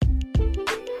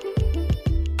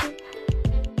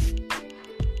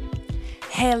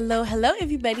Hello,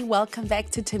 everybody. Welcome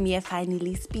back to Tamia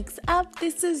Finally Speaks Up.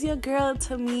 This is your girl,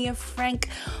 Tamia Frank.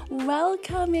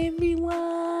 Welcome,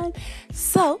 everyone.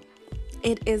 So,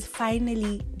 it is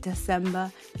finally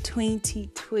December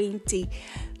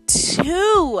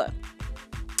 2022.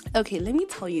 Okay, let me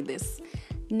tell you this.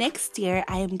 Next year,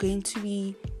 I am going to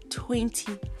be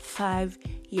 25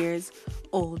 years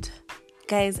old.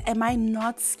 Guys, am I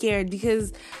not scared?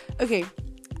 Because, okay,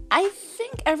 I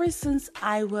think ever since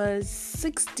I was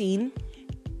 16,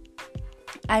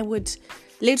 I would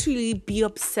literally be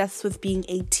obsessed with being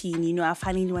 18. You know, I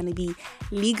finally want to be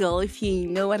legal, if you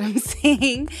know what I'm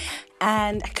saying.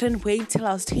 And I couldn't wait till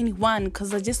I was 21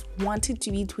 because I just wanted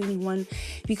to be 21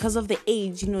 because of the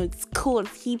age. You know, it's cool,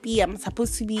 it's hippie. I'm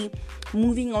supposed to be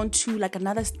moving on to like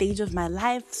another stage of my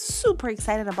life. Super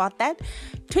excited about that.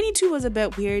 22 was a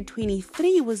bit weird.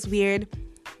 23 was weird.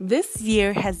 This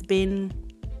year has been...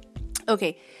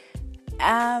 Okay,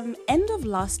 end of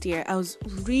last year, I was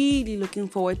really looking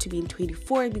forward to being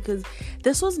 24 because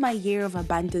this was my year of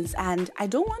abundance, and I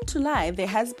don't want to lie, there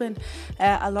has been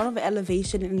a lot of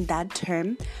elevation in that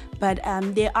term, but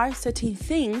there are certain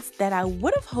things that I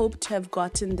would have hoped to have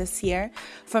gotten this year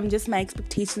from just my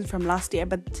expectations from last year,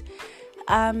 but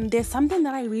there's something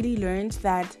that I really learned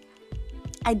that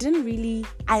I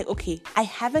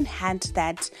haven't had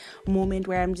that moment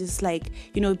where I'm just like,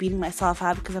 you know, beating myself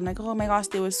up because I'm like, oh my gosh,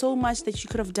 there was so much that you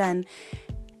could have done.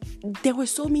 There were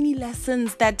so many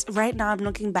lessons that right now I'm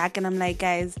looking back and I'm like,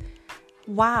 guys,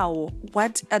 wow,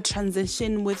 what a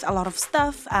transition with a lot of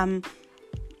stuff.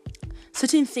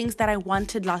 Certain things that I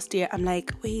wanted last year, I'm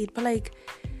like, wait, but like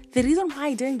the reason why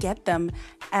I didn't get them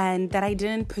and that I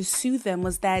didn't pursue them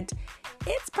was that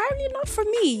it's probably not for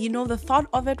me. You know, the thought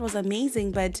of it was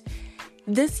amazing, but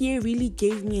this year really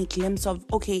gave me a glimpse of,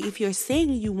 okay, if you're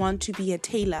saying you want to be a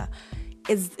tailor,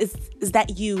 is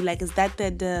that you? Like, is that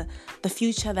the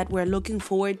future that we're looking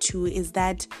forward to? Is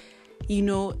that, you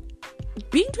know,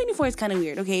 being 24 is kind of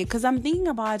weird, okay? Because I'm thinking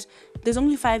about there's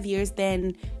only 5 years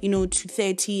then, you know, to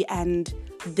 30, and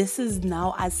this is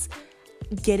now us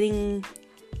getting...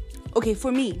 Okay,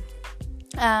 for me,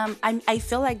 I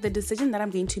feel like the decision that I'm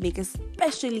going to make,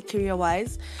 especially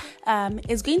career-wise,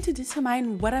 is going to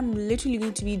determine what I'm literally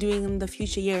going to be doing in the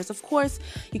future years. Of course,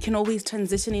 you can always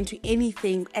transition into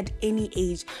anything at any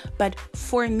age, but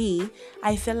for me,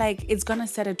 I feel like it's going to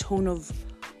set a tone of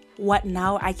what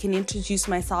now I can introduce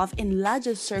myself in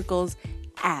larger circles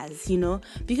as, you know,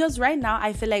 because right now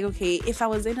I feel like, okay, if I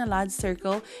was in a large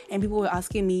circle and people were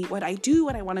asking me what I do,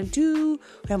 what I want to do,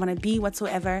 who I want to be,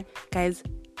 whatsoever, guys,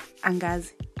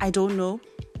 I don't know.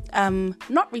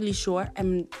 Not really sure.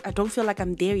 I don't feel like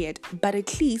I'm there yet, but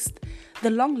at least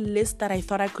the long list that I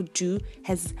thought I could do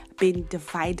has been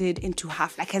divided into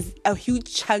half, like has a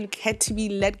huge chunk had to be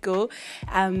let go.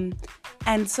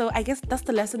 And so I guess that's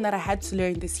the lesson that I had to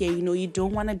learn this year. You know, you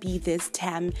don't want to be this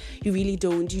Tam. You really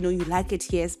don't. You know, you like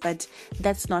it, yes, but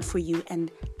that's not for you, and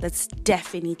that's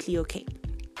definitely okay.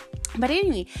 But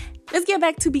anyway, let's get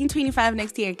back to being 25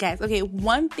 next year, guys. Okay,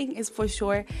 one thing is for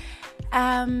sure.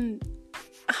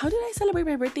 How did I celebrate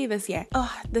my birthday this year? Oh,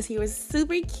 this year was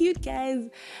super cute, guys.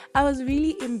 I was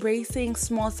really embracing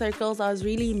small circles. I was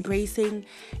really embracing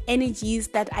energies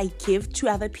that I give to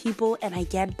other people and I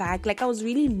get back. Like, I was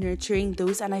really nurturing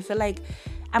those, and I feel like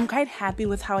I'm quite happy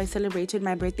with how I celebrated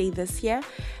my birthday this year.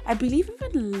 I believe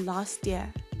even last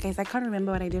year. Guys, I can't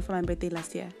remember what I did for my birthday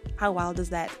last year. How wild is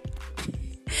that?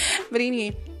 But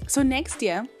anyway, so next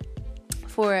year,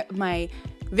 for my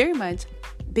very much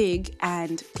big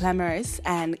and glamorous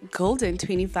and golden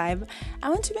 25, I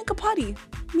want to make a party.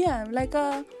 Yeah, like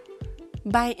a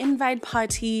by invite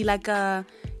party, like a,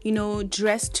 you know,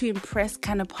 dress to impress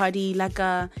kind of party, like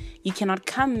a you cannot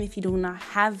come if you do not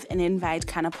have an invite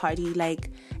kind of party, like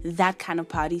that kind of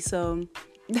party. So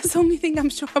that's the only thing I'm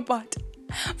sure about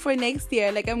for next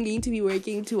year. Like, I'm going to be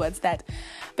working towards that.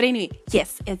 But anyway,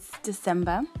 yes, it's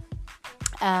December.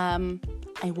 I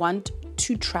want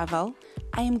to travel.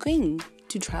 I am going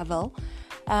to travel.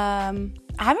 I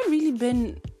haven't really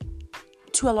been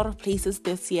to a lot of places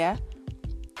this year.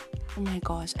 Oh my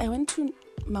gosh, I went to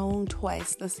Maung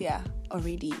twice this year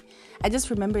already. I just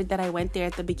remembered that I went there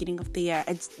at the beginning of the year.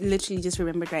 I literally just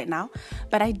remembered right now.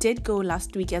 But I did go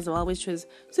last week as well, which was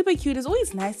super cute. It's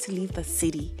always nice to leave the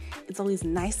city. It's always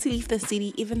nice to leave the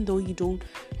city, even though you don't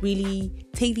really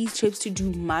take these trips to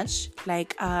do much.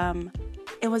 Like,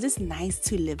 it was just nice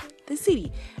to live the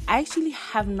city. I actually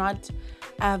have not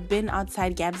been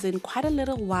outside Gabs in quite a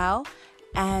little while,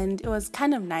 and it was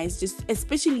kind of nice, just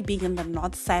especially being in the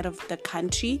north side of the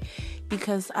country,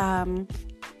 because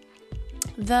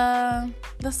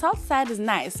the south side is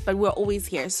nice, but we're always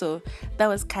here, so that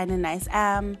was kind of nice.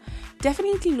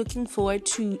 Definitely looking forward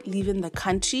to leaving the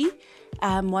country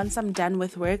once I'm done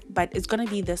with work, but it's gonna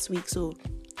be this week, so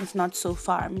it's not so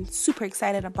far. I'm super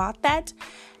excited about that.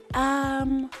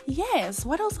 Yes,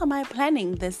 what else am I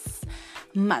planning this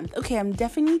month? Okay, I'm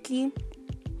definitely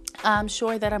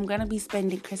sure that I'm gonna be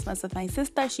spending Christmas with my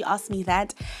sister. She asked me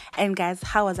that, and guys,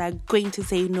 how was I going to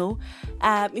say no?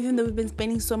 Even though we've been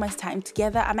spending so much time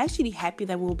together, I'm actually happy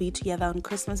that we'll be together on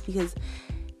Christmas because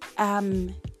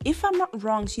if I'm not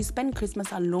wrong, she spent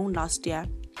Christmas alone last year.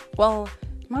 Well,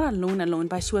 not alone,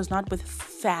 but she was not with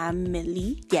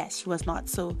family. Yes, she was not.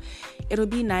 So it'll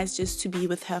be nice just to be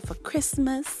with her for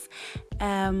Christmas.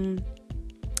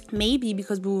 Maybe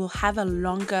because we will have a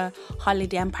longer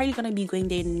holiday. I'm probably going to be going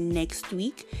there next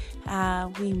week.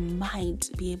 We might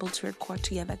be able to record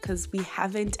together because we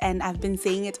haven't, and I've been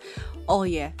saying it all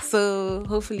year. So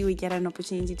hopefully we get an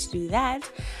opportunity to do that.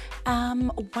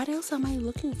 What else am I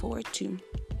looking forward to?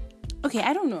 Okay,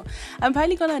 I don't know. I'm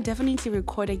probably gonna definitely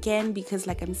record again because,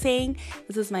 like I'm saying,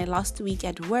 this is my last week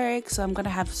at work, so I'm gonna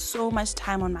have so much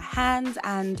time on my hands,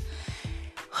 and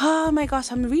oh my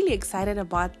gosh, I'm really excited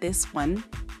about this one.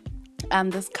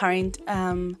 This current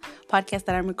podcast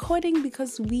that I'm recording,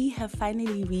 because we have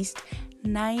finally reached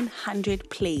 900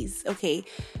 plays. Okay,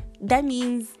 that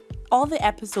means all the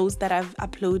episodes that I've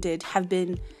uploaded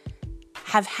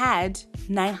have had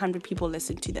 900 people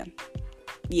listen to them.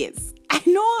 Yes, I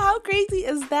know, how crazy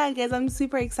is that, guys? I'm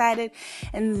super excited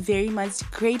and very much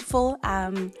grateful.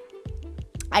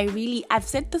 I've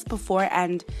said this before,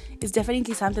 and it's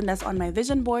definitely something that's on my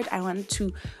vision board. I want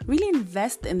to really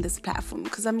invest in this platform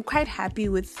because I'm quite happy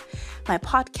with my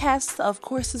podcast. Of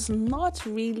course, it's not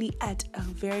really at a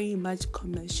very much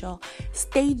commercial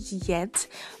stage yet,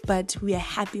 but we are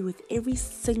happy with every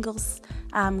single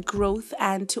growth.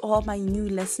 And to all my new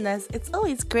listeners, it's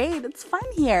always great. It's fun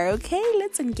here. Okay,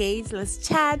 let's engage, let's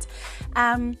chat.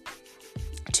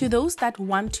 To those that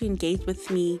want to engage with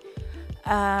me,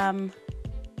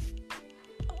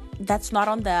 that's not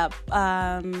on the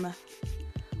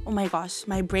oh my gosh,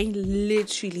 my brain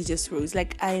literally just rose.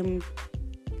 Like, I'm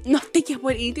not thinking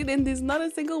about anything, and there's not a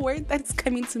single word that's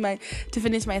coming to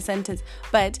finish my sentence.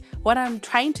 But what I'm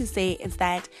trying to say is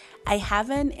that I have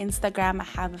an Instagram, I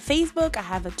have a Facebook, I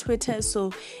have a Twitter.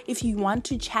 So if you want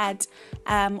to chat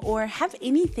or have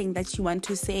anything that you want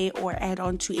to say or add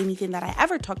on to anything that I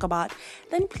ever talk about,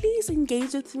 then please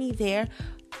engage with me there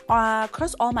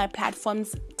across all my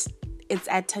platforms. It's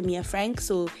at Tamia Frank,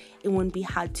 so it won't be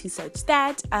hard to search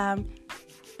that.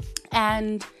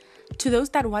 And to those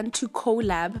that want to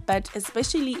collab, but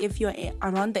especially if you're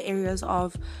around the areas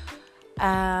of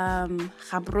Gaborone,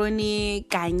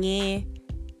 Kanye,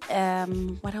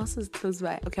 what else is close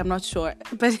by? Okay, I'm not sure,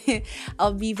 but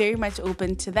I'll be very much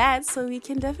open to that, so we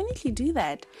can definitely do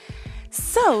that.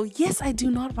 So, yes, I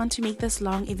do not want to make this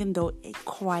long, even though it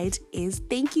quite is.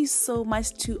 Thank you so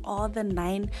much to all the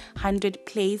 900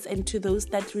 plays, and to those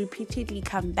that repeatedly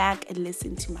come back and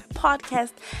listen to my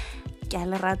podcast.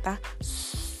 Galerata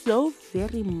so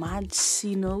very much.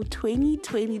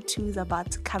 2022 is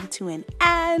about to come to an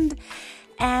end,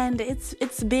 and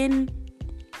it's been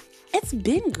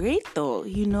great though.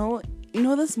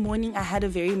 This morning I had a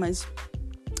very much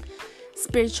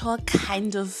spiritual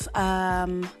kind of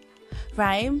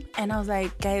rhyme, and I was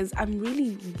like, guys, I'm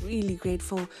really, really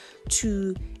grateful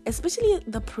to especially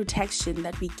the protection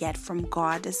that we get from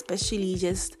God, especially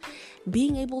just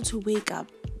being able to wake up,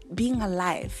 being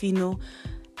alive.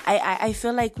 I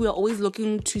feel like we're always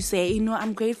looking to say,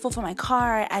 I'm grateful for my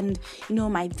car and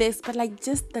my this, but like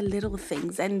just the little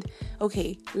things. And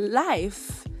okay,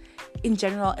 life in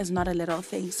general is not a little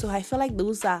thing, so I feel like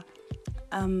those are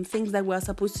things that we're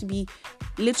supposed to be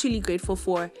literally grateful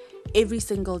for every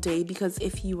single day, because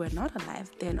if you were not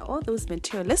alive, then all those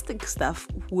materialistic stuff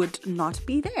would not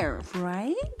be there,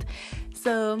 right?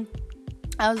 So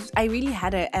I really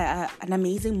had an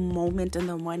amazing moment in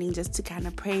the morning just to kind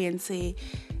of pray and say,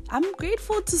 I'm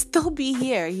grateful to still be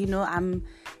here. I'm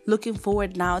looking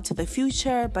forward now to the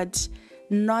future, but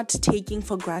not taking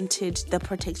for granted the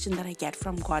protection that I get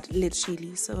from God,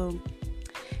 literally. So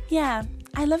yeah,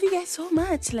 I love you guys so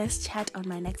much. Let's chat on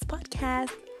my next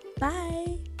podcast.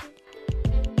 Bye.